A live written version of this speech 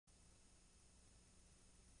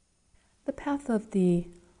The path of the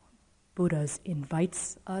Buddhas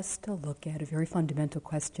invites us to look at a very fundamental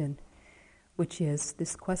question, which is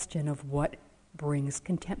this question of what brings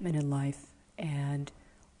contentment in life and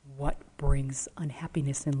what brings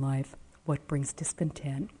unhappiness in life, what brings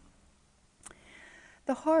discontent.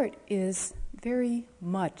 The heart is very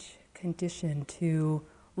much conditioned to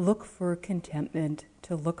look for contentment,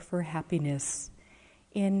 to look for happiness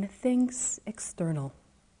in things external,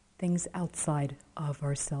 things outside of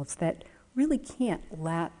ourselves that really can't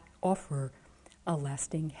offer a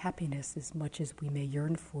lasting happiness as much as we may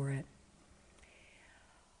yearn for it.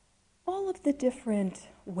 All of the different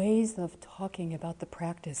ways of talking about the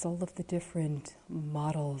practice, all of the different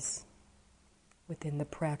models within the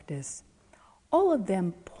practice, all of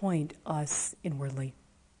them point us inwardly.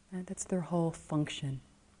 And that's their whole function,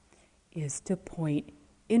 is to point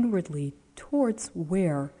inwardly towards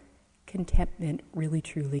where contentment really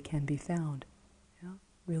truly can be found.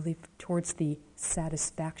 Really towards the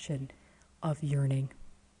satisfaction of yearning.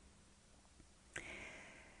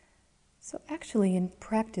 So actually in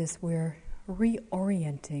practice we're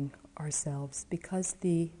reorienting ourselves because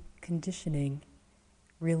the conditioning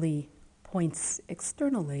really points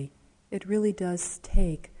externally. It really does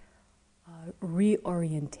take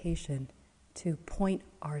reorientation to point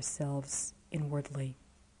ourselves inwardly.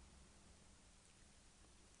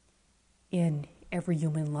 In every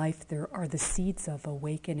human life, there are the seeds of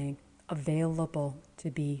awakening available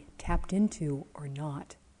to be tapped into or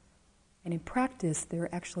not. And in practice,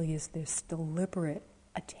 there actually is this deliberate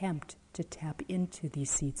attempt to tap into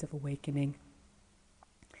these seeds of awakening,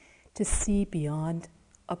 to see beyond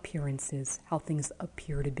appearances, how things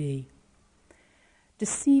appear to be, to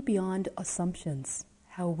see beyond assumptions,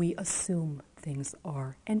 how we assume things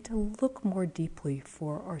are, and to look more deeply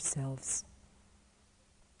for ourselves.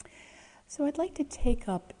 So I'd like to take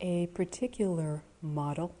up a particular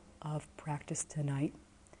model of practice tonight,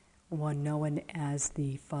 one known as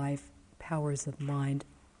the 5 powers of mind,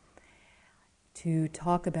 to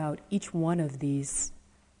talk about each one of these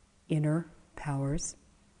inner powers,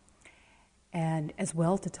 and as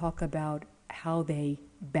well to talk about how they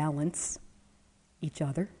balance each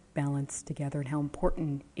other, balance together, and how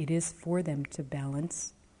important it is for them to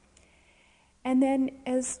balance. And then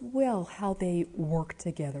as well, how they work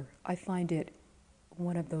together. I find it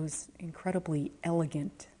one of those incredibly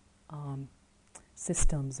elegant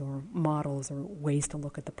systems or models or ways to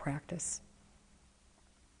look at the practice.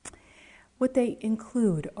 What they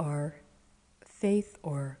include are faith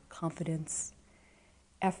or confidence,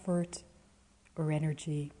 effort or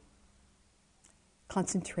energy,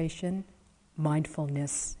 concentration,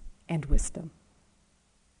 mindfulness, and wisdom.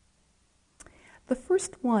 The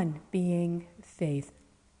first one being faith.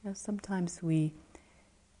 Sometimes we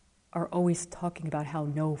are always talking about how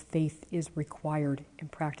no faith is required in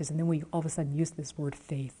practice, and then we all of a sudden use this word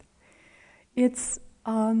faith. It's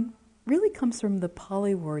really comes from the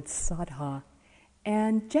Pali word saddha,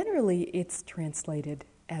 and generally it's translated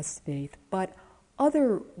as faith, but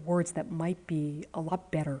other words that might be a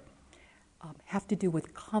lot better have to do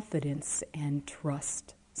with confidence and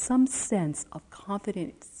trust. Some sense of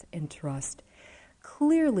confidence and trust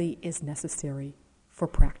clearly is necessary for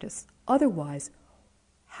practice. Otherwise,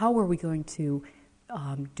 how are we going to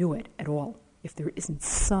do it at all if there isn't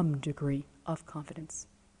some degree of confidence?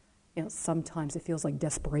 Sometimes it feels like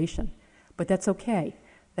desperation, but that's okay.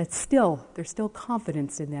 There's still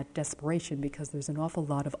confidence in that desperation because there's an awful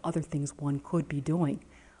lot of other things one could be doing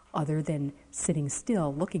other than sitting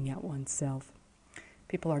still looking at oneself.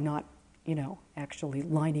 People are not, actually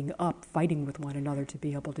lining up, fighting with one another to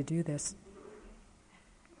be able to do this.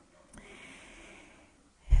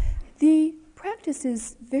 The practice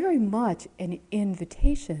is very much an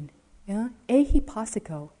invitation.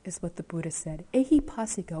 Ehipassiko is what the Buddha said.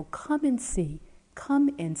 Ehipassiko, come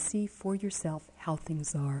and see for yourself how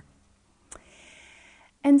things are.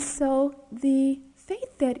 And so the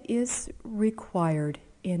faith that is required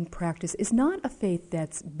in practice is not a faith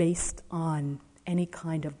that's based on any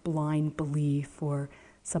kind of blind belief or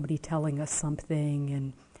somebody telling us something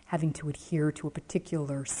and having to adhere to a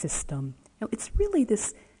particular system. It's really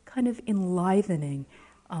this kind of enlivening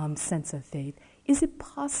sense of faith. Is it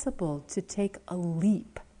possible to take a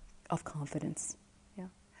leap of confidence?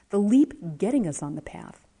 The leap getting us on the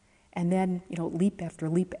path, and then leap after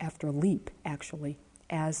leap after leap, actually,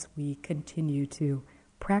 as we continue to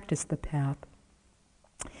practice the path.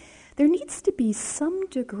 There needs to be some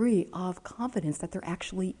degree of confidence that there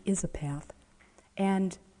actually is a path,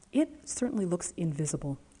 and it certainly looks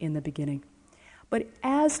invisible in the beginning. But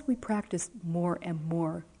as we practice more and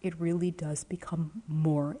more, it really does become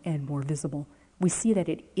more and more visible. We see that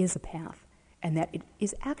it is a path, and that it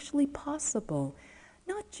is actually possible,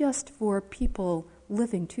 not just for people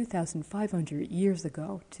living 2,500 years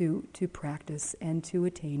ago to practice and to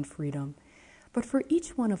attain freedom, but for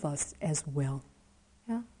each one of us as well,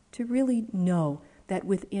 yeah? To really know that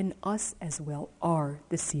within us as well are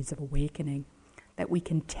the seeds of awakening that we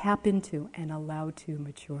can tap into and allow to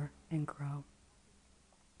mature and grow.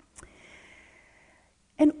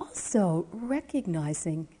 And also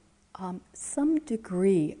recognizing some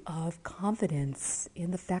degree of confidence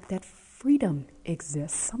in the fact that freedom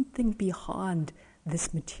exists, something beyond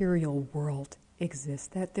this material world exists,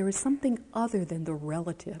 that there is something other than the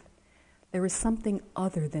relative, there is something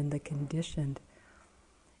other than the conditioned.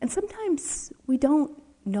 And sometimes we don't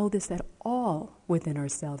know this at all within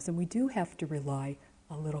ourselves, and we do have to rely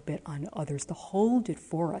a little bit on others to hold it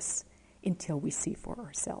for us until we see for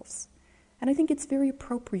ourselves. And I think it's very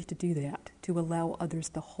appropriate to do that, to allow others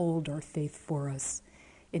to hold our faith for us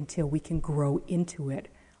until we can grow into it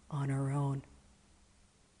on our own.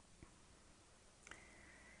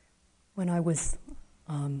 When I was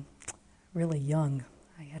really young,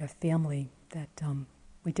 I had a family that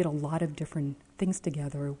we did a lot of different things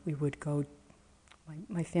together. We would go,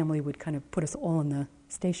 my family would kind of put us all in the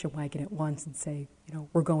station wagon at once and say,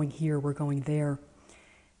 we're going here, we're going there.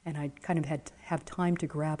 And I kind of had to have time to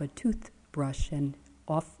grab a toothbrush, and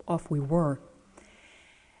off we were.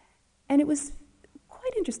 And it was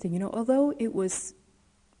quite interesting, although it was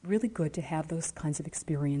really good to have those kinds of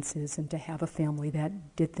experiences and to have a family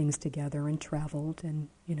that did things together and traveled and,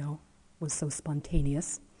 was so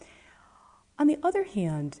spontaneous. On the other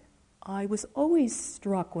hand, I was always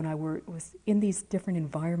struck when I was in these different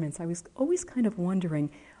environments, I was always kind of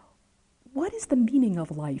wondering, what is the meaning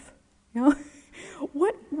of life? Why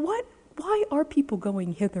are people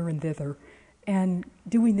going hither and thither and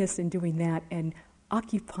doing this and doing that and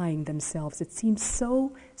occupying themselves? It seems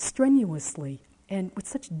so strenuously and with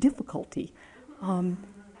such difficulty.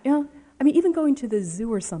 Even going to the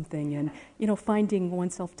zoo or something and, finding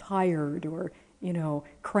oneself tired or,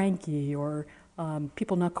 cranky or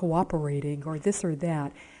people not cooperating or this or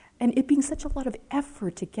that. And it being such a lot of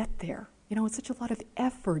effort to get there. It's such a lot of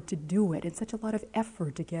effort to do it. It's such a lot of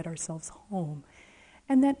effort to get ourselves home.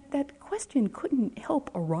 And that question couldn't help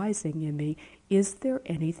arising in me, is there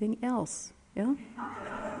anything else? Yeah?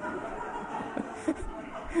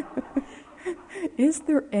 Is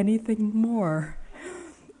there anything more?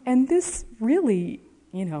 And this really,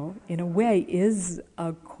 in a way is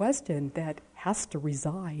a question that has to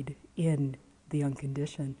reside in the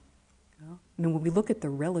unconditioned. When we look at the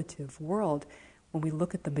relative world, when we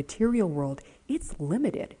look at the material world, it's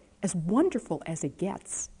limited, as wonderful as it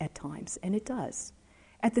gets at times, and it does.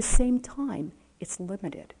 At the same time, it's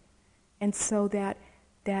limited. And so that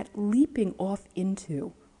leaping off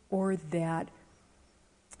into, or that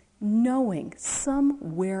knowing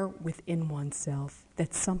somewhere within oneself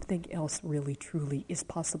that something else really truly is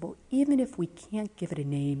possible, even if we can't give it a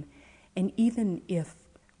name, and even if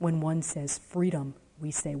when one says freedom,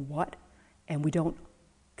 we say what, and we don't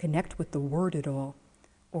connect with the word at all,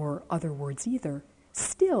 or other words either,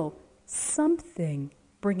 still something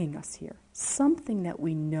bringing us here, something that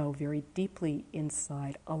we know very deeply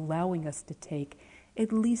inside, allowing us to take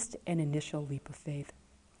at least an initial leap of faith,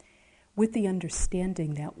 with the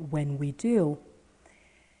understanding that when we do,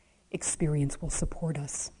 experience will support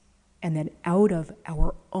us, and then out of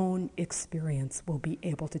our own experience we'll be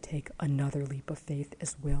able to take another leap of faith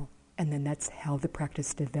as well. And then that's how the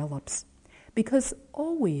practice develops. Because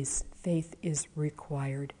always faith is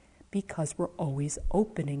required, because we're always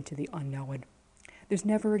opening to the unknown. There's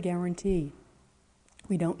never a guarantee.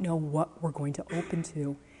 We don't know what we're going to open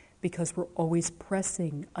to, because we're always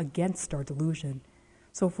pressing against our delusion.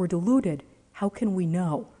 So if we're deluded, how can we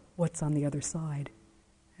know what's on the other side?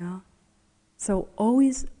 Yeah? So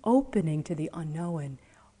always opening to the unknown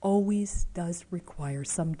always does require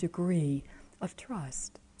some degree of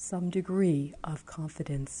trust, some degree of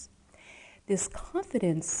confidence. This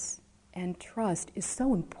confidence and trust is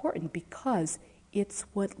so important because it's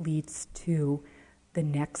what leads to the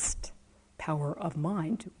next power of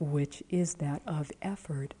mind, which is that of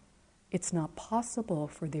effort. It's not possible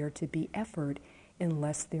for there to be effort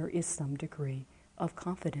unless there is some degree of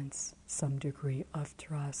confidence, some degree of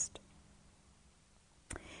trust.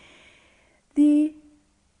 The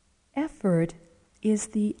effort is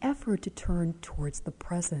the effort to turn towards the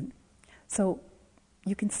present. So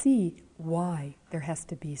you can see why there has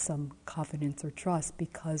to be some confidence or trust,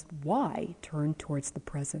 because why turn towards the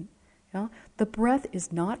present? Yeah? The breath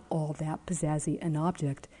is not all that pizzazzy an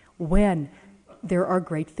object when there are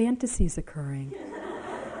great fantasies occurring.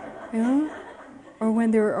 Yeah? or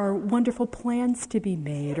when there are wonderful plans to be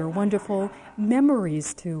made, or wonderful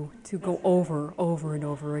memories to go over and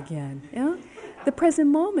over again. Yeah? The present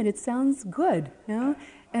moment, it sounds good. Yeah?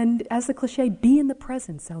 And as the cliche, be in the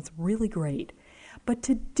present sounds really great. But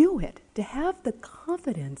to do it, to have the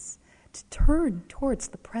confidence to turn towards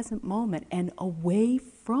the present moment and away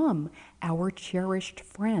from our cherished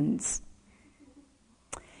friends,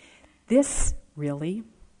 this really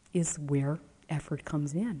is where effort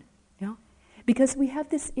comes in. Yeah? Because we have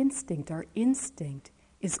this instinct. Our instinct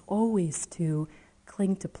is always to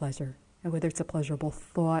cling to pleasure, and whether it's a pleasurable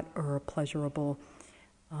thought or a pleasurable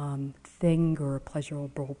thing or a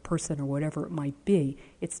pleasurable person or whatever it might be,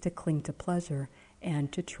 it's to cling to pleasure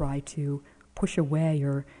and to try to push away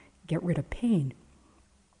or get rid of pain.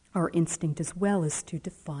 Our instinct as well is to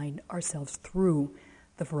define ourselves through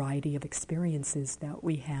the variety of experiences that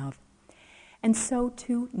we have. And so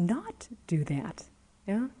to not do that,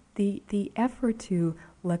 yeah, the effort to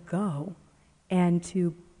let go and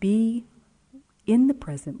to be in the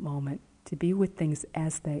present moment, to be with things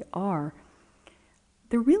as they are,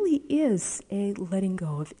 there really is a letting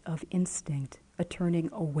go of instinct, a turning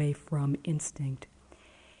away from instinct.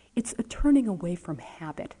 It's a turning away from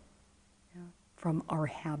habit, from our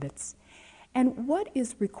habits. And what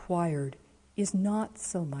is required is not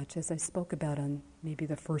so much, as I spoke about on maybe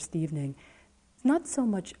the first evening, not so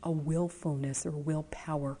much a willfulness or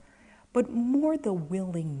willpower, but more the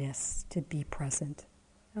willingness to be present.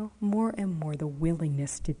 More and more the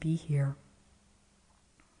willingness to be here.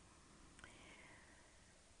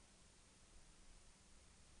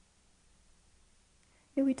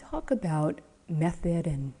 We talk about method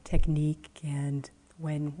and technique, and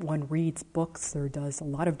when one reads books or does a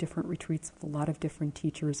lot of different retreats with a lot of different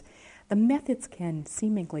teachers, the methods can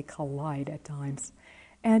seemingly collide at times.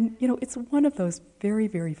 And, it's one of those very,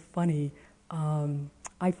 very funny,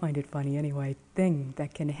 I find it funny anyway, thing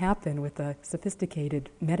that can happen with a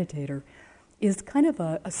sophisticated meditator is kind of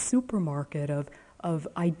a supermarket of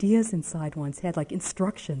ideas inside one's head, like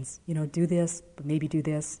instructions, do this, but maybe do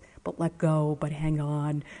this, but let go, but hang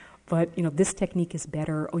on, but, this technique is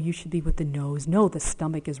better, oh, you should be with the nose, no, the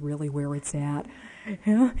stomach is really where it's at,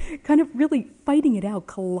 kind of really fighting it out,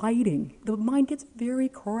 colliding. The mind gets very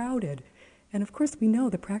crowded. And of course we know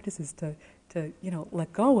the practice is to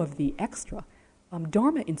let go of the extra.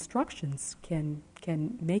 Dharma instructions can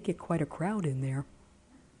make it quite a crowd in there.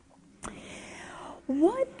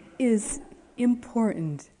 What is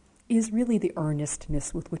important is really the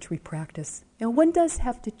earnestness with which we practice. Now, one does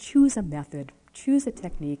have to choose a method, choose a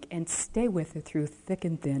technique, and stay with it through thick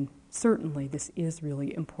and thin. Certainly, this is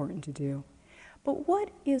really important to do. But what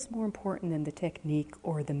is more important than the technique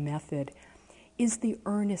or the method is the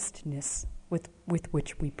earnestness with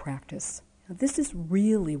which we practice. Now, this is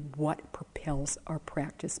really what propels our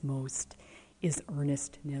practice most, is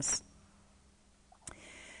earnestness.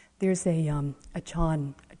 There's a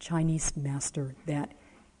Chinese master that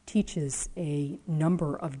teaches a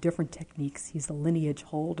number of different techniques. He's a lineage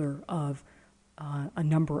holder of a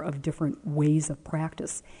number of different ways of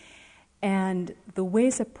practice. And the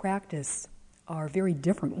ways of practice are very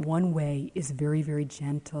different. One way is very, very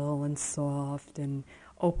gentle and soft and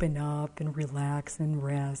open up and relax and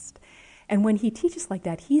rest. And when he teaches like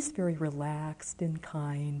that, he's very relaxed and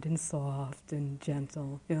kind and soft and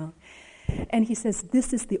gentle. And he says,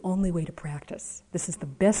 this is the only way to practice. This is the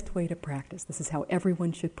best way to practice. This is how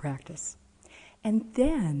everyone should practice. And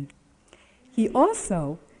then he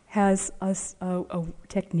also has a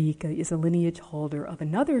technique, is a lineage holder of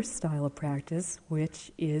another style of practice,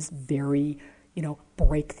 which is very,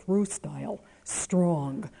 breakthrough style,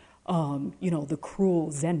 strong, the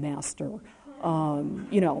cruel Zen master,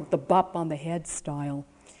 the bop on the head style.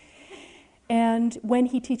 And when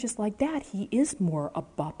he teaches like that, he is more a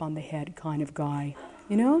bop on the head kind of guy.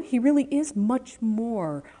 He really is much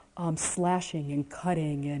more slashing and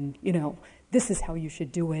cutting and, this is how you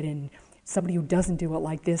should do it. And somebody who doesn't do it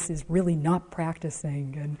like this is really not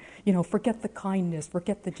practicing. And, forget the kindness,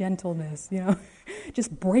 forget the gentleness,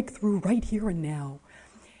 just break through right here and now.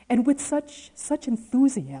 And with such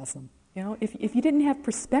enthusiasm. If you didn't have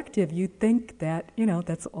perspective, you'd think that,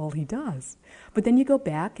 that's all he does. But then you go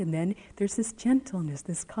back, and then there's this gentleness,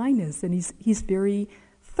 this kindness, and he's very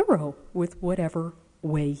thorough with whatever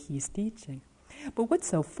way he's teaching. But what's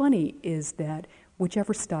so funny is that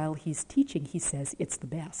whichever style he's teaching, he says it's the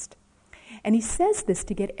best. And he says this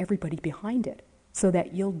to get everybody behind it, so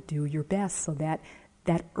that you'll do your best, so that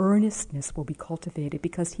that earnestness will be cultivated,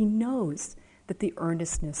 because he knows that the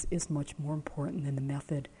earnestness is much more important than the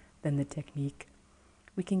method, than the technique.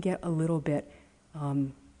 We can get a little bit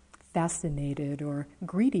fascinated or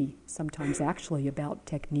greedy sometimes actually about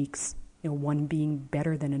techniques one being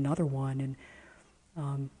better than another one,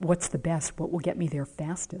 and what's the best, what will get me there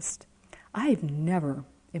fastest. I've never,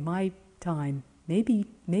 in my time,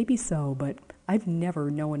 maybe so, but I've never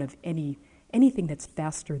known of anything that's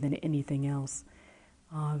faster than anything else.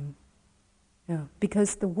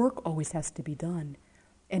 Because the work always has to be done,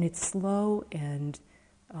 and it's slow and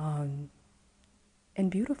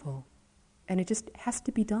beautiful, and it just has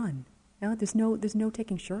to be done. There's no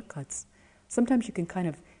taking shortcuts. Sometimes you can kind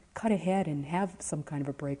of cut ahead and have some kind of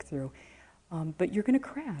a breakthrough, but you're going to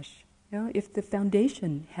crash. If the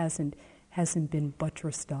foundation hasn't been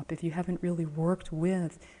buttressed up, if you haven't really worked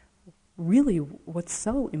with really what's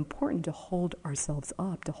so important to hold ourselves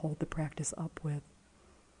up, to hold the practice up with.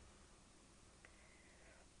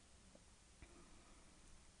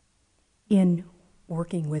 In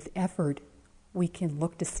working with effort, we can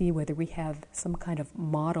look to see whether we have some kind of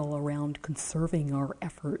model around conserving our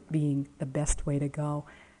effort being the best way to go.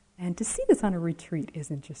 And to see this on a retreat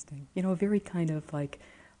is interesting. Very kind of like,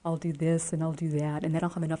 I'll do this and I'll do that, and then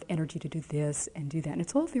I'll have enough energy to do this and do that. And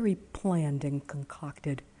it's all very planned and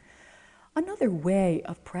concocted. Another way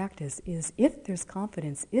of practice is, if there's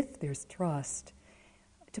confidence, if there's trust,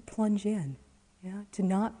 to plunge in, to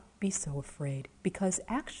not be so afraid. Because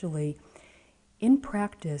actually, in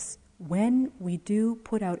practice, when we do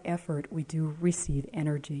put out effort, we do receive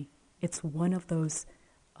energy. It's one of those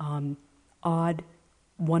odd,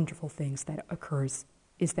 wonderful things that occurs,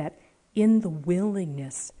 is that in the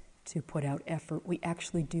willingness to put out effort, we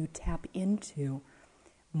actually do tap into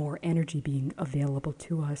more energy being available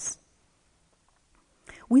to us.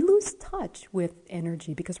 We lose touch with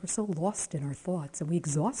energy because we're so lost in our thoughts and we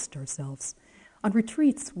exhaust ourselves. On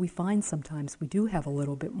retreats, we find sometimes we do have a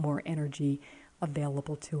little bit more energy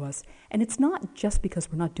available to us. And it's not just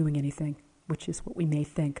because we're not doing anything, which is what we may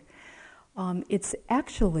think. It's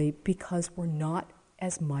actually because we're not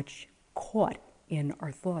as much caught in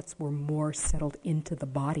our thoughts. We're more settled into the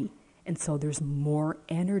body. And so there's more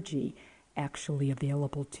energy actually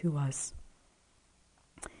available to us.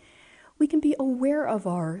 We can be aware of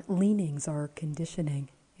our leanings, our conditioning.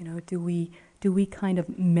 Do we kind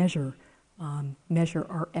of measure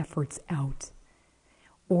our efforts out?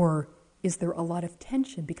 Or is there a lot of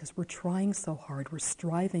tension because we're trying so hard, we're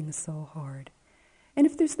striving so hard? And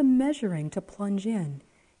if there's the measuring, to plunge in.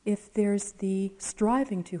 If there's the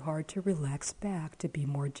striving too hard, to relax back, to be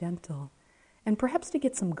more gentle. And perhaps to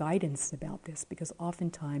get some guidance about this, because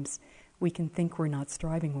oftentimes we can think we're not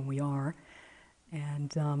striving when we are.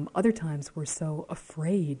 And other times we're so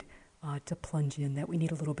afraid to plunge in that we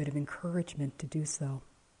need a little bit of encouragement to do so.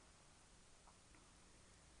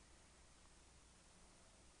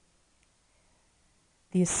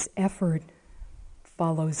 This effort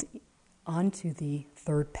follows onto the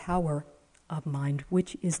third power of mind,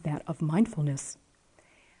 which is that of mindfulness.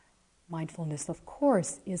 Mindfulness, of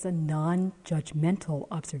course, is a non-judgmental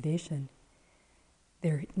observation.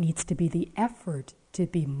 There needs to be the effort to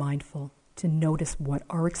be mindful, to notice what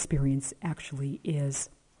our experience actually is.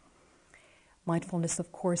 Mindfulness,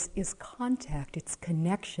 of course, is contact, it's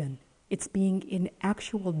connection. It's being in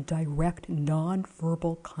actual direct,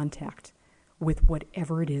 non-verbal contact with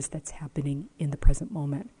whatever it is that's happening in the present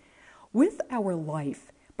moment. With our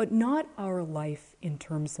life, but not our life in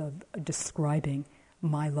terms of describing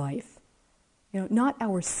my life. Not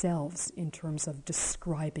ourselves in terms of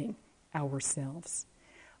describing ourselves,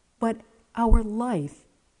 but our life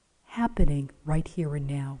happening right here and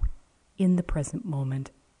now, in the present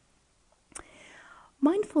moment.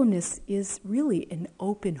 Mindfulness is really an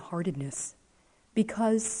open-heartedness,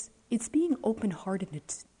 because it's being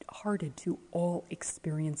open-hearted to all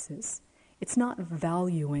experiences. It's not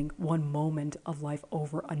valuing one moment of life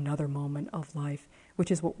over another moment of life, which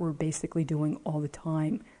is what we're basically doing all the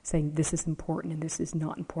time, saying this is important and this is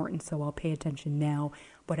not important, so I'll pay attention now,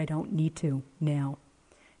 but I don't need to now.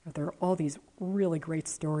 There are all these really great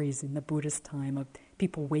stories in the Buddhist time of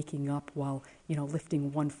people waking up while,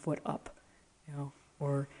 lifting one foot up,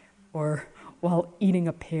 or while eating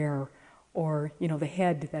a pear, or, the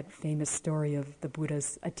head, that famous story of the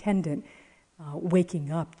Buddha's attendant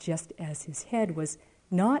waking up just as his head was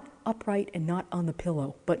not upright and not on the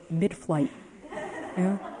pillow, but mid-flight,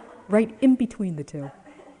 right in between the two.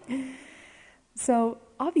 So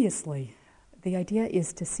obviously, the idea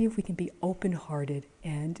is to see if we can be open-hearted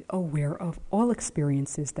and aware of all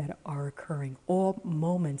experiences that are occurring, all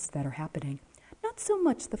moments that are happening. Not so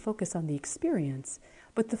much the focus on the experience,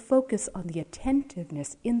 but the focus on the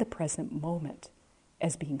attentiveness in the present moment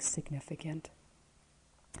as being significant.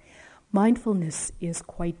 Mindfulness is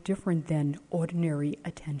quite different than ordinary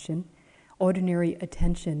attention. Ordinary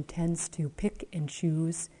attention tends to pick and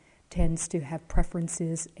choose, tends to have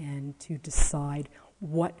preferences and to decide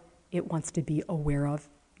what it wants to be aware of,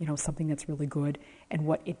 something that's really good, and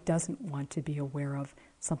what it doesn't want to be aware of,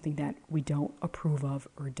 something that we don't approve of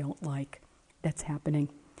or don't like that's happening.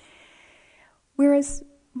 Whereas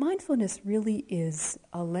mindfulness really is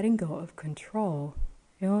a letting go of control.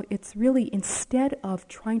 It's really, instead of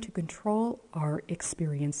trying to control our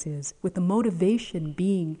experiences, with the motivation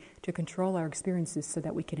being to control our experiences so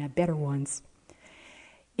that we can have better ones,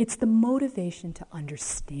 it's the motivation to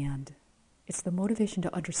understand. It's the motivation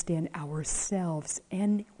to understand ourselves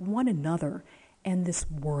and one another and this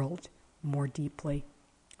world more deeply.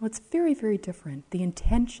 It's very, very different. The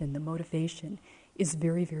intention, the motivation is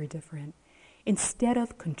very, very different. Instead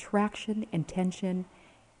of contraction and tension,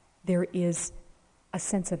 there is a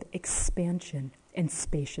sense of expansion and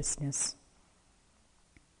spaciousness.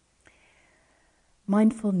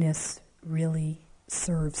 Mindfulness really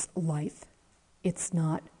serves life. It's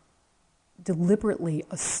not deliberately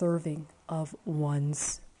a serving of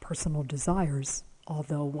one's personal desires,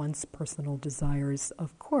 although one's personal desires,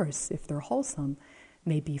 of course, if they're wholesome,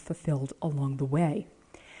 may be fulfilled along the way.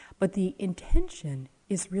 But the intention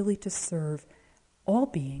is really to serve all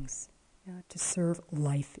beings, to serve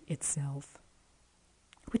life itself,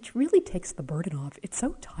 which really takes the burden off. It's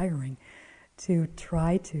so tiring to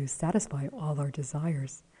try to satisfy all our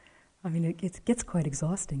desires. I mean, it gets quite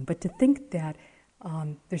exhausting, but to think that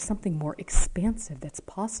there's something more expansive that's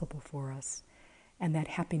possible for us, and that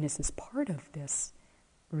happiness is part of this,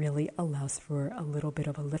 really allows for a little bit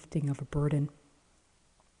of a lifting of a burden.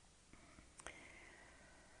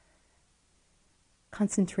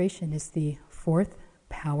 Concentration is the fourth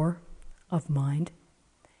power of mind,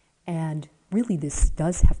 and really this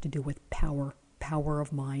does have to do with power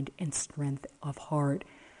of mind and strength of heart.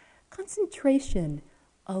 Concentration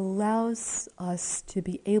allows us to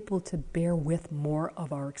be able to bear with more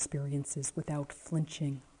of our experiences without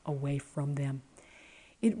flinching away from them.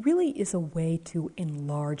 It really is a way to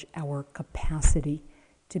enlarge our capacity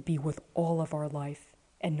to be with all of our life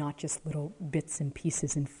and not just little bits and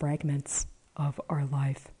pieces and fragments of our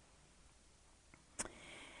life.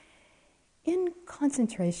 In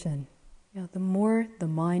concentration, the more the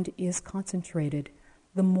mind is concentrated,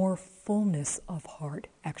 the more fullness of heart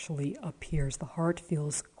actually appears. The heart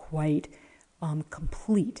feels quite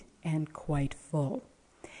complete and quite full.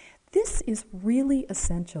 This is really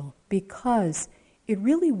essential because it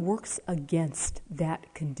really works against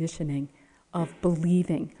that conditioning of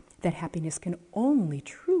believing that happiness can only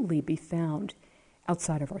truly be found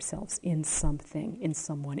outside of ourselves, in something, in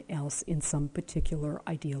someone else, in some particular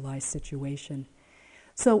idealized situation.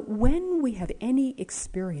 So when we have any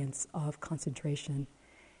experience of concentration,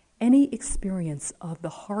 any experience of the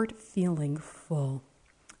heart feeling full,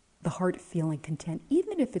 the heart feeling content,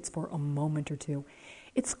 even if it's for a moment or two,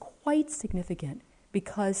 it's quite significant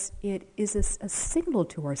because it is a signal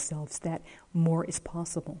to ourselves that more is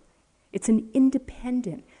possible. It's an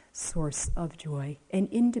independent source of joy, an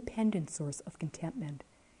independent source of contentment,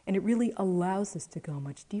 and it really allows us to go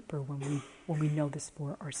much deeper when we know this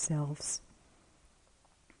for ourselves.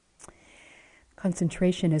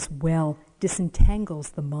 Concentration as well disentangles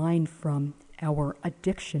the mind from our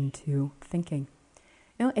addiction to thinking.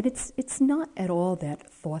 And it's not at all that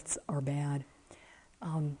thoughts are bad.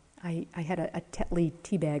 I had a Tetley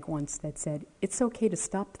tea bag once that said, "It's okay to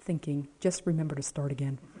stop thinking, just remember to start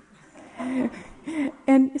again."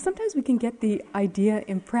 And sometimes we can get the idea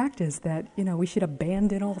in practice that, we should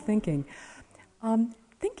abandon all thinking.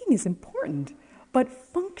 Thinking is important, but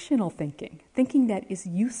functional thinking that is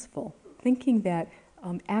useful, thinking that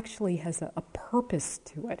actually has a purpose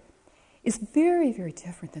to it, is very, very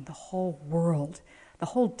different than the whole world, the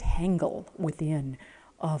whole tangle within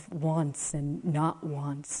of wants and not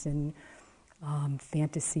wants and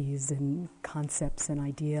fantasies and concepts and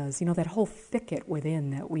ideas, that whole thicket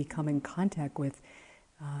within that we come in contact with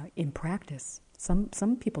in practice.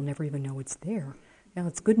 Some people never even know it's there. Now,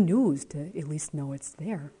 it's good news to at least know it's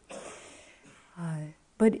there.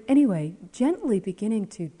 But anyway, gently beginning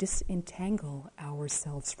to disentangle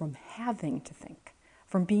ourselves from having to think,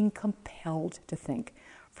 from being compelled to think,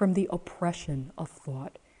 from the oppression of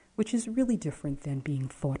thought, which is really different than being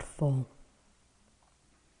thoughtful.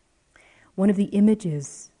 One of the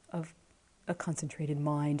images of a concentrated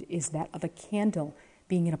mind is that of a candle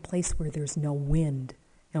being in a place where there's no wind.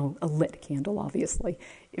 A lit candle, obviously,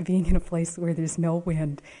 being in a place where there's no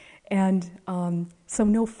wind. And so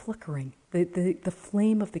no flickering. The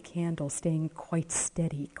flame of the candle staying quite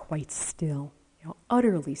steady, quite still.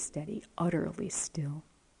 Utterly steady, utterly still.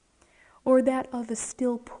 Or that of a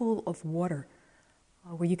still pool of water,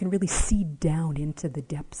 where you can really see down into the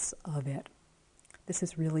depths of it. This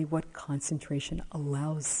is really what concentration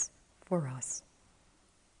allows for us.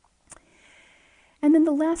 And then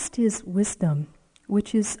the last is wisdom,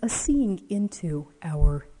 which is a seeing into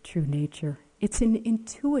our true nature. It's an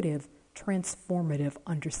intuitive, transformative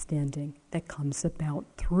understanding that comes about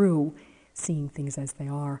through seeing things as they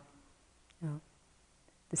are.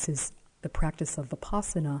 This is the practice of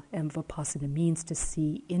Vipassana, and Vipassana means to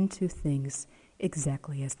see into things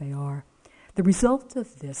exactly as they are. The result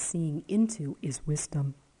of this seeing into is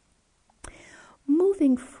wisdom.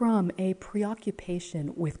 Moving from a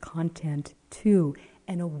preoccupation with content to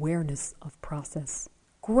an awareness of process,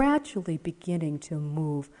 gradually beginning to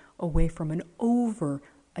move away from an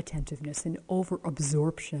over-attentiveness, an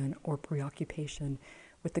over-absorption or preoccupation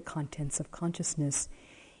with the contents of consciousness,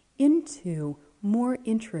 into more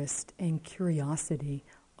interest and curiosity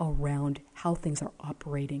around how things are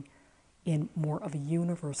operating in more of a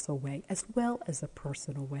universal way as well as a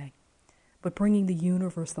personal way. But bringing the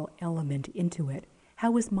universal element into it.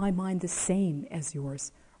 How is my mind the same as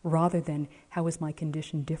yours, rather than how is my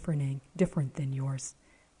condition different than yours?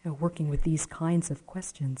 Working with these kinds of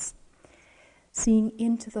questions. Seeing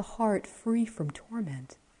into the heart free from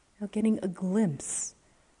torment. Getting a glimpse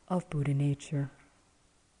of Buddha nature.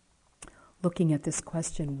 Looking at this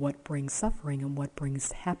question, what brings suffering and what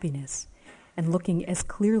brings happiness? And looking as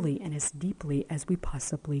clearly and as deeply as we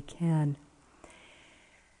possibly can.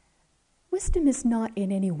 Wisdom is not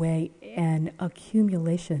in any way an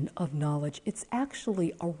accumulation of knowledge. It's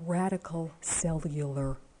actually a radical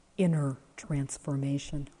cellular inner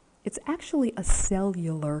transformation. It's actually a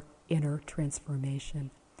cellular inner transformation,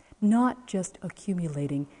 not just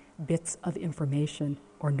accumulating bits of information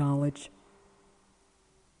or knowledge.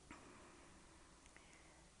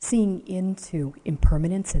 Seeing into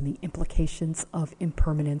impermanence and the implications of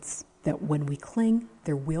impermanence, that when we cling,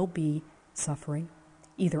 there will be suffering,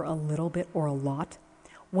 either a little bit or a lot.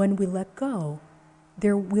 When we let go,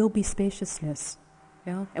 there will be spaciousness,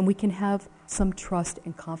 and we can have some trust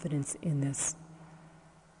and confidence in this.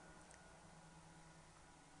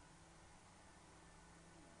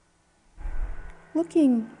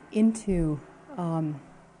 Looking into how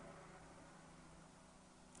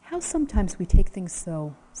sometimes we take things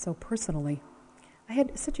so personally. I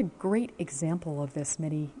had such a great example of this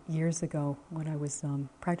many years ago when I was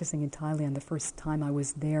practicing in Thailand. The first time I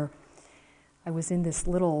was there, I was in this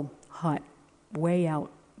little hut way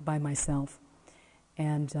out by myself,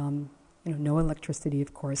 and no electricity,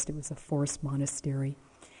 of course. It was a forest monastery,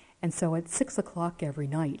 and so at 6 o'clock every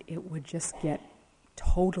night, it would just get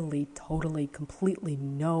totally, completely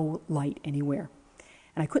no light anywhere.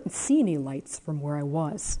 And I couldn't see any lights from where I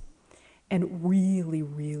was. And really,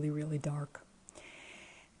 really dark.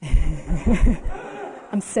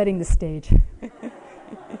 I'm setting the stage.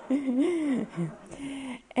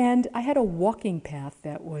 And I had a walking path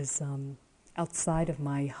that was outside of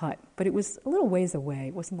my hut, but it was a little ways away.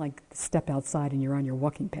 It wasn't like step outside and you're on your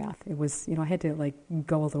walking path. It was, I had to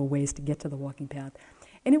go a little ways to get to the walking path.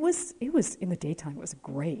 And it was in the daytime, it was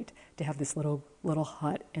great to have this little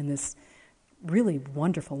hut and this really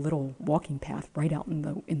wonderful little walking path right out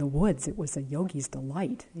in the woods. It was a yogi's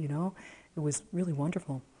delight, It was really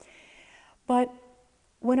wonderful. But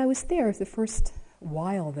when I was there, the first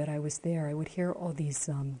while that I was there, I would hear all these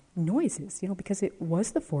noises, because it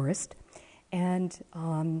was the forest, and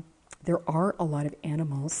there are a lot of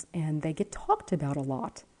animals, and they get talked about a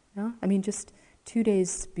lot. Just 2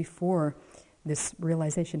 days before this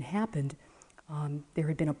realization happened, there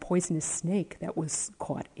had been a poisonous snake that was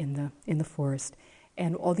caught in the forest,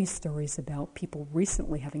 and all these stories about people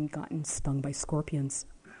recently having gotten stung by scorpions.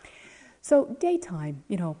 So daytime,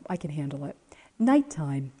 I can handle it.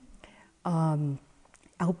 Nighttime,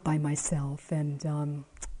 out by myself, and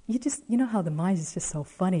how the mind is just so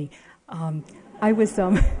funny. I was,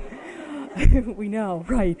 we know,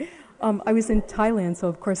 right? I was in Thailand, so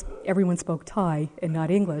of course everyone spoke Thai and not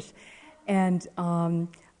English, and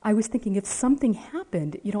I was thinking if something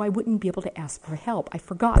happened, I wouldn't be able to ask for help. I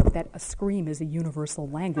forgot that a scream is a universal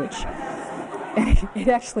language. And it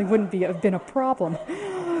actually wouldn't have been a problem.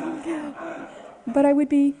 But I would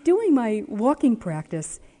be doing my walking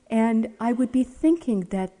practice, and I would be thinking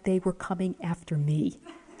that they were coming after me.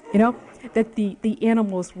 That the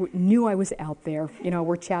animals knew I was out there,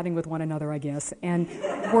 were chatting with one another, I guess, and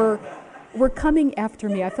were coming after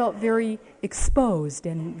me. I felt very exposed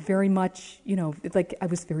and very much, like I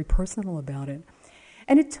was very personal about it.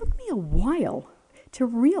 And it took me a while to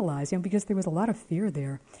realize, because there was a lot of fear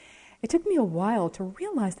there, it took me a while to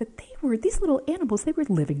realize that these little animals, they were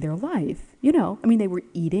living their life, they were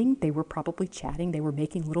eating, they were probably chatting, they were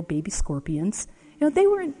making little baby scorpions, They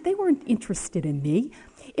weren't interested in me.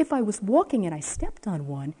 If I was walking and I stepped on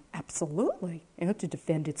one, absolutely, to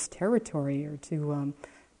defend its territory or to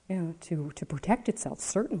protect itself,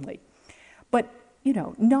 certainly. But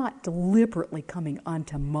not deliberately coming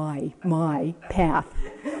onto my path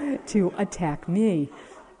to attack me.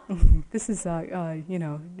 This is,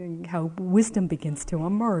 how wisdom begins to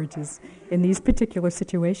emerge is in these particular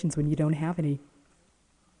situations when you don't have any.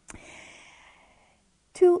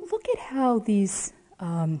 To look at how these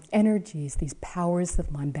energies, these powers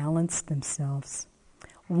of mind balance themselves.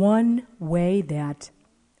 One way that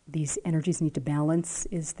these energies need to balance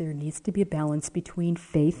is there needs to be a balance between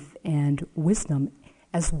faith and wisdom,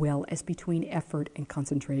 as well as between effort and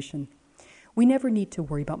concentration. We never need to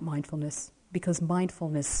worry about mindfulness because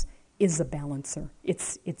mindfulness is a balancer.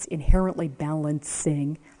 It's inherently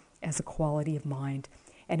balancing as a quality of mind.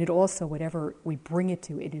 And it also, whatever we bring it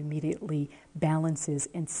to, it immediately balances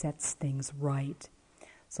and sets things right.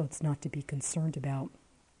 So it's not to be concerned about.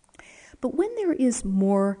 But when there is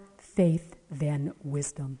more faith than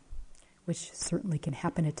wisdom, which certainly can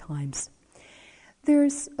happen at times,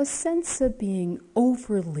 there's a sense of being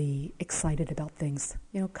overly excited about things.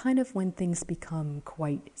 Kind of when things become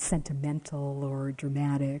quite sentimental or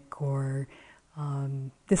dramatic or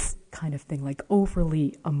this kind of thing, like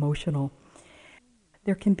overly emotional.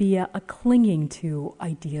 There can be a clinging to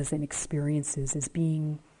ideas and experiences as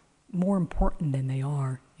being more important than they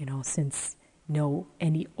are, since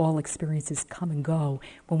all experiences come and go.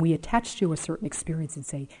 When we attach to a certain experience and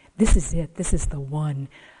say, this is it, this is the one,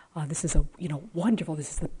 this is wonderful, this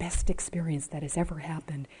is the best experience that has ever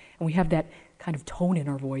happened. And we have that kind of tone in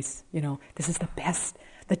our voice, this is the best,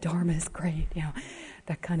 the Dharma is great,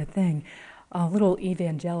 that kind of thing. A little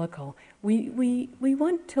evangelical. We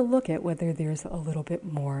want to look at whether there's a little bit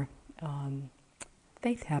more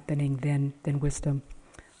faith happening than wisdom.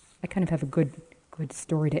 I kind of have a good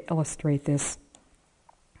story to illustrate this.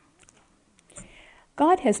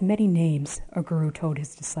 God has many names, a guru told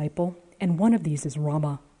his disciple, and one of these is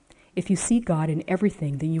Rama. If you see God in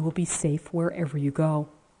everything, then you will be safe wherever you go.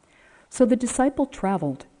 So the disciple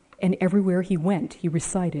traveled, and everywhere he went, he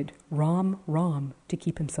recited Ram, Ram to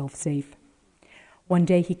keep himself safe. One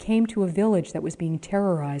day he came to a village that was being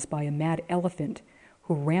terrorized by a mad elephant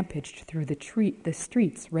who rampaged through the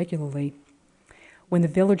streets regularly. When the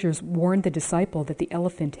villagers warned the disciple that the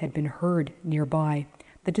elephant had been heard nearby,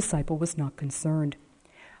 the disciple was not concerned.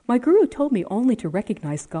 My guru told me only to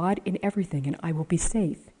recognize God in everything and I will be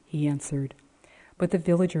safe, he answered. But the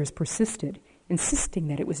villagers persisted, insisting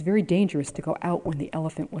that it was very dangerous to go out when the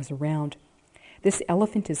elephant was around. This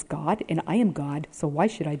elephant is God and I am God, so why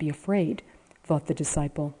should I be afraid? Thought the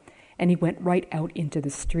disciple, and he went right out into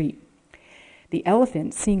the street. The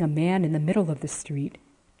elephant, seeing a man in the middle of the street,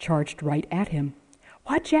 charged right at him.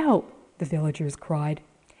 Watch out, the villagers cried.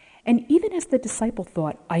 And even as the disciple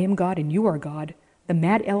thought, I am God and you are God, the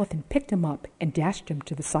mad elephant picked him up and dashed him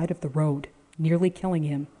to the side of the road, nearly killing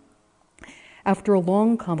him. After a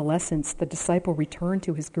long convalescence, the disciple returned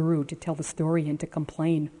to his guru to tell the story and to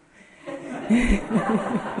complain.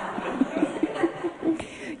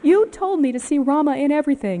 You told me to see Rama in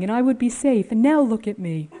everything and I would be safe, and now look at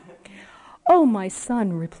me. Oh, my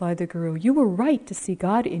son, replied the guru, you were right to see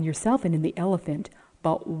God in yourself and in the elephant.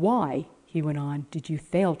 But why, he went on, did you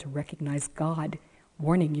fail to recognize God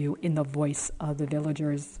warning you in the voice of the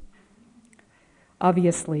villagers?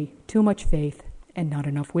 Obviously, too much faith and not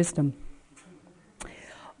enough wisdom.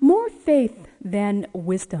 More faith than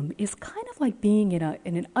wisdom is kind of like being in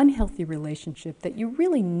an unhealthy relationship that you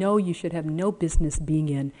really know you should have no business being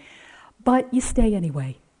in, but you stay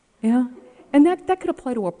anyway. Yeah? And that could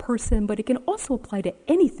apply to a person, but it can also apply to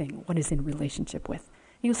anything one is in relationship with.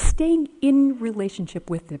 Staying in relationship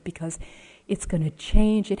with it because it's going to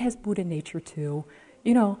change. It has Buddha nature too.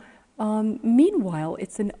 Meanwhile,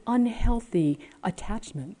 it's an unhealthy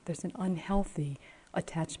attachment. There's an unhealthy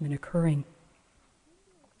attachment occurring.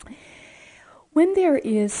 When there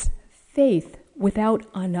is faith without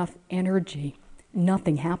enough energy,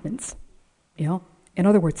 nothing happens. In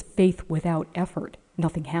other words, faith without effort,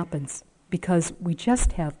 nothing happens. Because we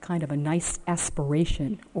just have kind of a nice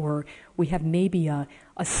aspiration, or we have maybe a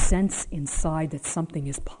sense inside that something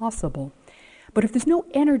is possible. But if there's no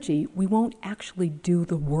energy, we won't actually do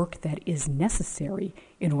the work that is necessary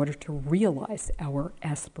in order to realize our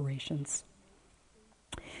aspirations.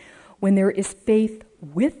 When there is faith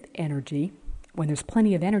with energy, when there's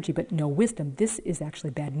plenty of energy but no wisdom, this is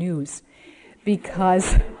actually bad news.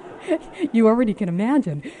 Because you already can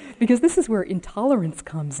imagine, because this is where intolerance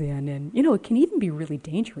comes in, and it can even be really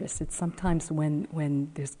dangerous. It's sometimes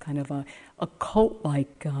when there's kind of a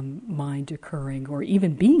cult-like mind occurring, or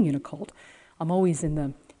even being in a cult. I'm always in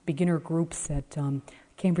the beginner groups at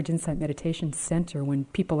Cambridge Insight Meditation Center when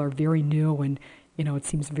people are very new and, it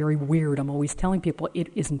seems very weird. I'm always telling people it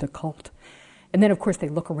isn't a cult. And then, of course, they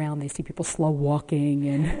look around, they see people slow walking,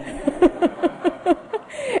 and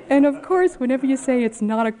and of course, whenever you say it's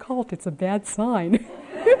not a cult, it's a bad sign.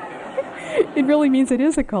 It really means it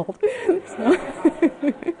is a cult.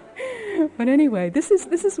 But anyway, this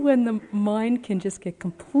is when the mind can just get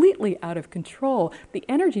completely out of control. The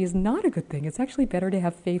energy is not a good thing. It's actually better to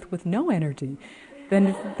have faith with no energy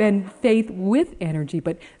than faith with energy,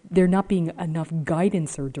 but there not being enough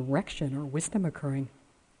guidance or direction or wisdom occurring.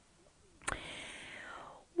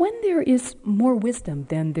 When there is more wisdom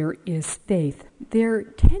than there is faith, there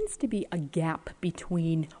tends to be a gap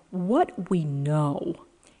between what we know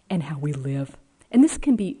and how we live. And this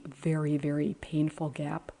can be a very, very painful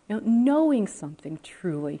gap. Knowing something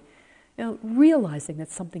truly, realizing that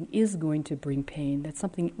something is going to bring pain, that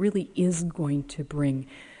something really is going to bring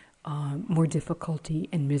more difficulty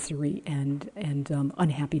and misery and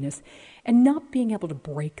unhappiness, and not being able to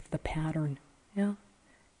break the pattern.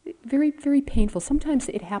 Very, very painful. Sometimes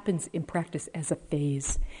it happens in practice as a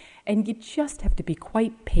phase, and you just have to be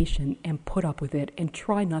quite patient and put up with it and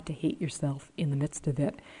try not to hate yourself in the midst of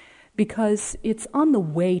it, because it's on the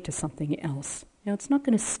way to something else. It's not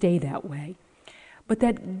going to stay that way. But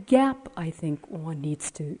that gap, I think, one needs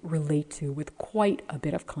to relate to with quite a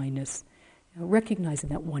bit of kindness, recognizing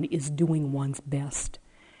that one is doing one's best,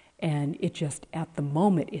 and it just at the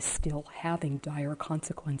moment is still having dire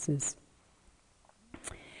consequences.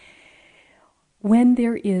 When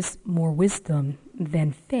there is more wisdom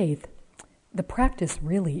than faith, the practice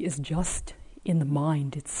really is just in the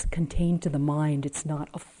mind. It's contained to the mind. It's not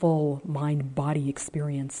a full mind-body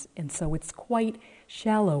experience, and so it's quite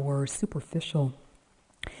shallow or superficial.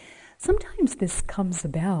 Sometimes this comes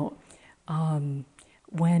about when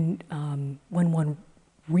one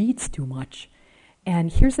reads too much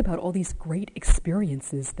and hears about all these great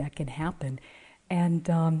experiences that can happen, and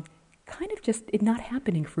kind of just it not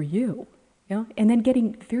happening for you. And then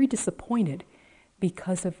getting very disappointed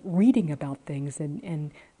because of reading about things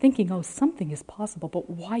and thinking, oh, something is possible, but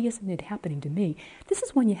why isn't it happening to me? This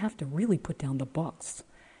is when you have to really put down the books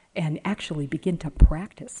and actually begin to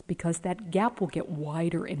practice, because that gap will get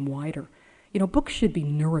wider and wider. Books should be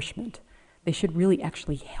nourishment. They should really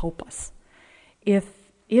actually help us. If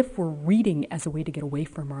we're reading as a way to get away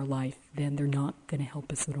from our life, then they're not going to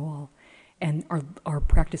help us at all. And our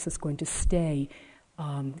practice is going to stay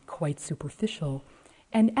quite superficial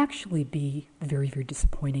and actually be very, very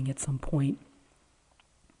disappointing at some point.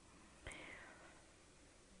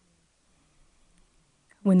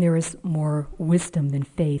 When there is more wisdom than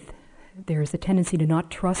faith, there is a tendency to not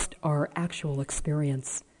trust our actual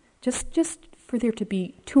experience, just for there to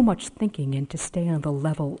be too much thinking and to stay on the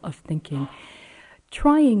level of thinking,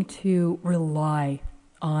 trying to rely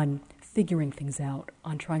on figuring things out,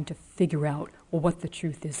 on trying to figure out what the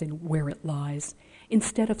truth is and where it lies,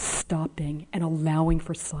 instead of stopping and allowing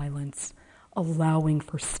for silence, allowing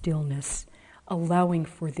for stillness, allowing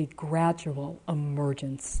for the gradual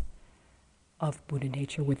emergence of Buddha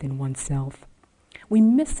nature within oneself. We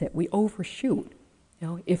miss it, we overshoot,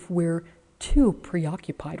 if we're too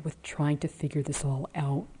preoccupied with trying to figure this all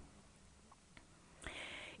out.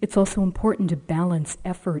 It's also important to balance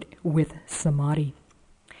effort with samadhi.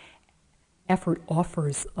 Effort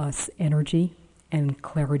offers us energy and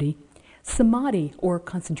clarity. Samadhi, or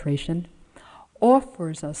concentration,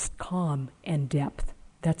 offers us calm and depth.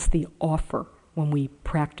 That's the offer when we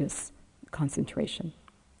practice concentration.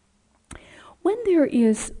 When there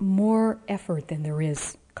is more effort than there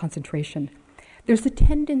is concentration, there's a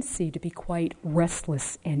tendency to be quite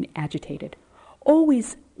restless and agitated,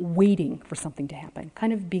 always waiting for something to happen,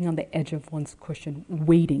 kind of being on the edge of one's cushion,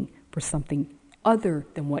 waiting for something other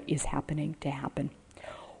than what is happening to happen.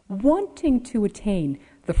 Wanting to attain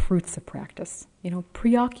the fruits of practice,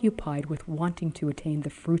 preoccupied with wanting to attain the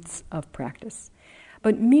fruits of practice.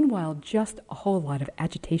 But meanwhile, just a whole lot of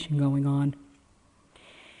agitation going on.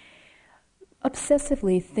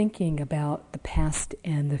 Obsessively thinking about the past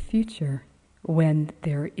and the future when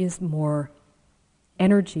there is more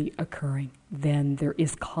energy occurring than there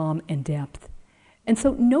is calm and depth. And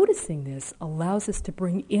so noticing this allows us to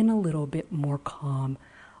bring in a little bit more calm,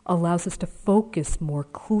 allows us to focus more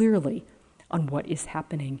clearly on what is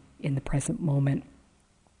happening in the present moment.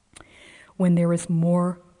 When there is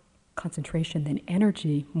more concentration than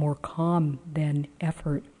energy, more calm than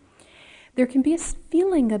effort, there can be a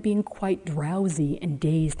feeling of being quite drowsy and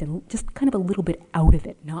dazed and just kind of a little bit out of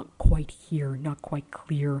it, not quite here, not quite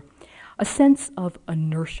clear. A sense of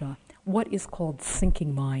inertia, what is called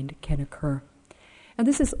sinking mind, can occur. Now,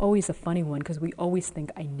 this is always a funny one because we always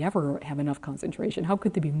think, I never have enough concentration. How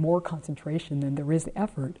could there be more concentration than there is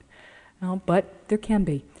effort? But there can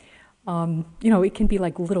be. It can be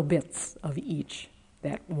like little bits of each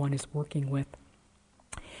that one is working with.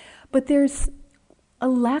 But there's a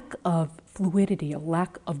lack of fluidity, a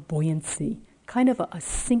lack of buoyancy, kind of a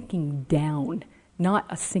sinking down, not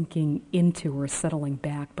a sinking into or settling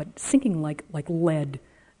back, but sinking like lead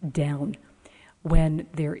down when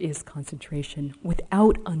there is concentration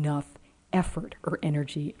without enough effort or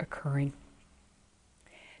energy occurring.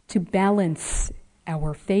 To balance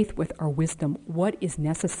our faith with our wisdom, what is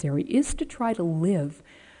necessary is to try to live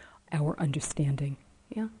our understanding.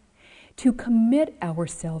 Yeah? To commit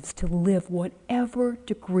ourselves to live whatever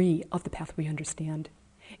degree of the path we understand.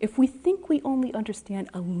 If we think we only understand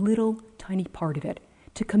a little tiny part of it,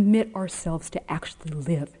 to commit ourselves to actually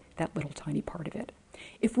live that little tiny part of it.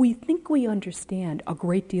 If we think we understand a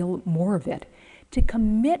great deal more of it, to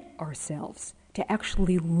commit ourselves to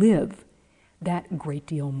actually live that great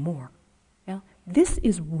deal more. Yeah? This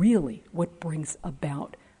is really what brings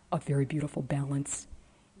about a very beautiful balance,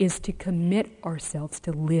 is to commit ourselves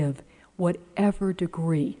to live whatever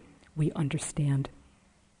degree we understand.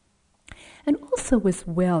 And also as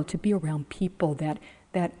well to be around people that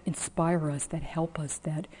inspire us, that help us,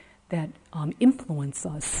 that influence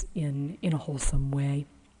us in a wholesome way.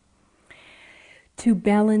 To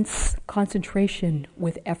balance concentration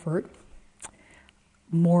with effort,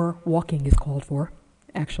 more walking is called for,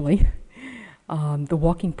 actually. The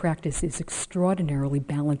walking practice is extraordinarily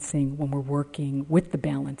balancing when we're working with the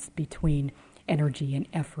balance between energy and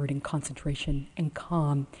effort and concentration and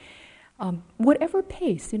calm. Whatever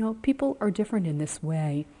pace, people are different in this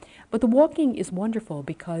way. But the walking is wonderful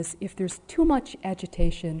because if there's too much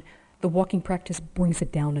agitation, the walking practice brings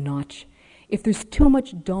it down a notch. If there's too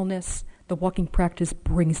much dullness, the walking practice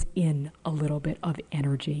brings in a little bit of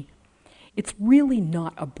energy. It's really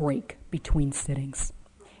not a break between sittings.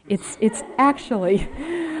 It's actually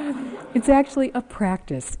a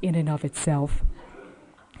practice in and of itself.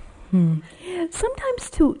 Sometimes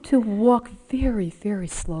to walk very, very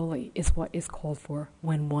slowly is what is called for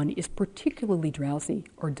when one is particularly drowsy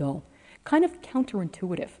or dull. Kind of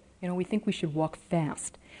counterintuitive. We think we should walk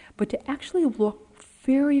fast. But to actually walk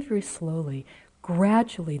very, very slowly,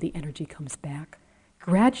 gradually the energy comes back.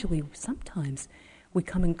 Gradually, sometimes we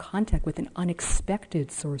come in contact with an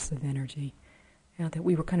unexpected source of energy that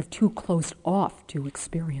we were kind of too closed off to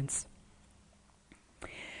experience.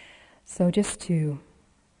 So just to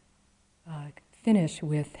finish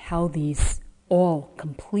with how these all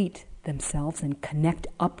complete themselves and connect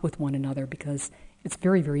up with one another, because it's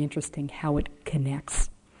very, very interesting how it connects.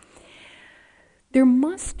 There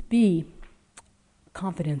must be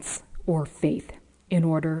confidence or faith in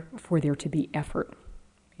order for there to be effort.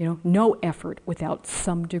 No effort without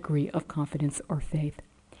some degree of confidence or faith.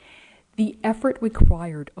 The effort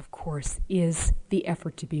required, of course, is the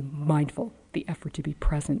effort to be mindful, the effort to be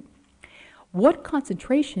present. What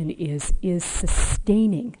concentration is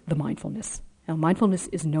sustaining the mindfulness. Now, mindfulness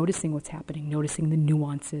is noticing what's happening, noticing the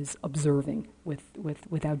nuances, observing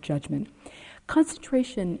without judgment.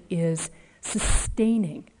 Concentration is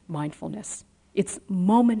sustaining mindfulness. It's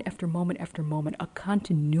moment after moment after moment, a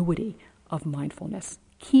continuity of mindfulness,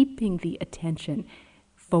 keeping the attention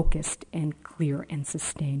focused and clear and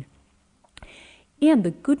sustained. And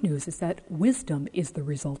the good news is that wisdom is the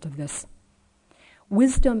result of this.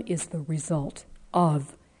 Wisdom is the result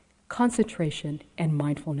of concentration and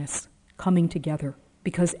mindfulness coming together.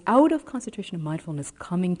 Because out of concentration and mindfulness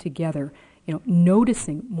coming together,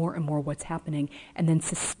 noticing more and more what's happening, and then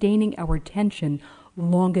sustaining our attention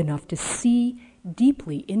long enough to see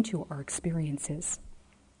deeply into our experiences.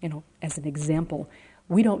 As an example,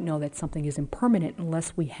 we don't know that something is impermanent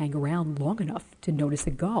unless we hang around long enough to notice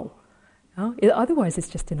it go. Otherwise, it's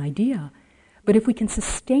just an idea. But if we can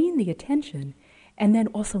sustain the attention and then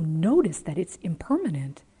also notice that it's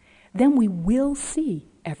impermanent, then we will see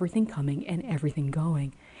everything coming and everything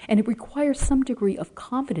going. And it requires some degree of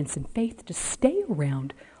confidence and faith to stay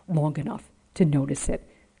around long enough to notice it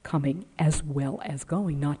coming as well as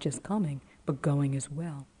going, not just coming, but going as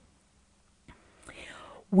well.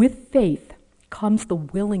 With faith comes the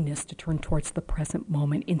willingness to turn towards the present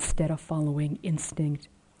moment instead of following instinct.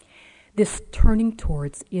 This turning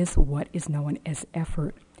towards is what is known as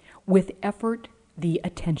effort. With effort, the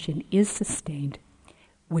attention is sustained,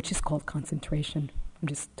 which is called concentration. I'm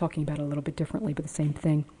just talking about it a little bit differently, but the same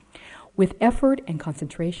thing. With effort and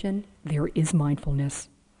concentration, there is mindfulness,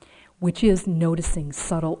 which is noticing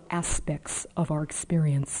subtle aspects of our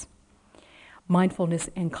experience. mindfulness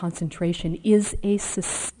and concentration is a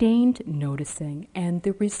sustained noticing, and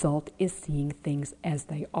the result is seeing things as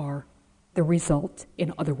they are. The result,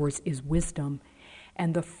 in other words, is wisdom,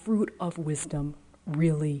 and the fruit of wisdom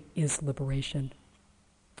really is liberation.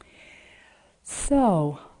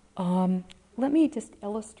 So, let me just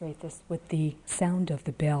illustrate this with the sound of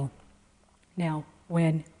the bell. Now,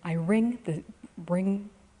 when I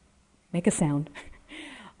make a sound,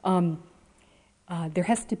 there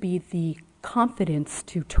has to be the confidence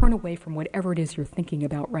to turn away from whatever it is you're thinking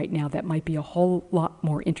about right now that might be a whole lot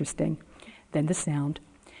more interesting than the sound.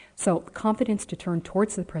 So confidence to turn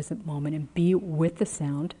towards the present moment and be with the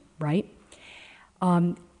sound, right?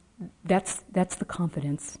 That's the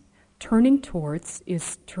confidence. Turning towards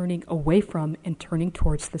is turning away from and turning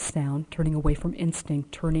towards the sound, turning away from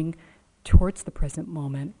instinct, turning towards the present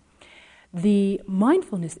moment. The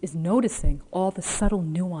mindfulness is noticing all the subtle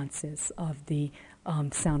nuances of the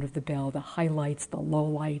sound of the bell, the highlights, the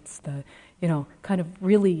lowlights, kind of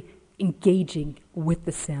really engaging with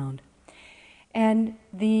the sound. And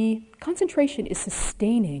the concentration is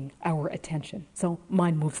sustaining our attention. So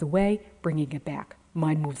mind moves away, bringing it back.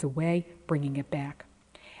 Mind moves away, bringing it back.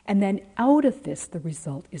 And then out of this, the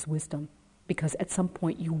result is wisdom, because at some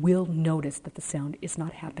point you will notice that the sound is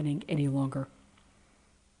not happening any longer.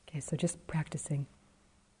 Okay, so just practicing.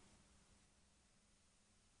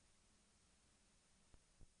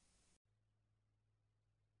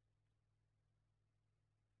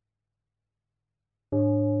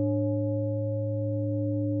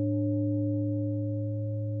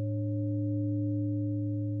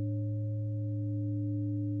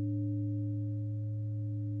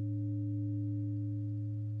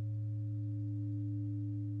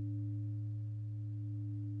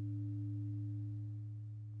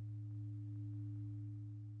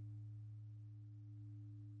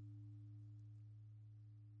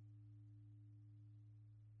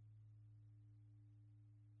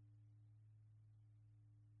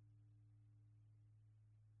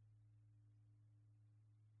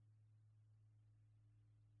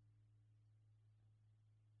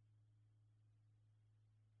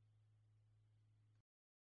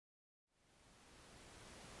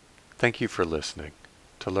 Thank you for listening.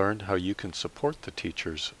 To learn how you can support the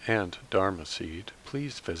teachers and Dharma Seed,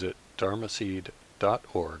 please visit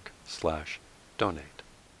dharmaseed.org/donate.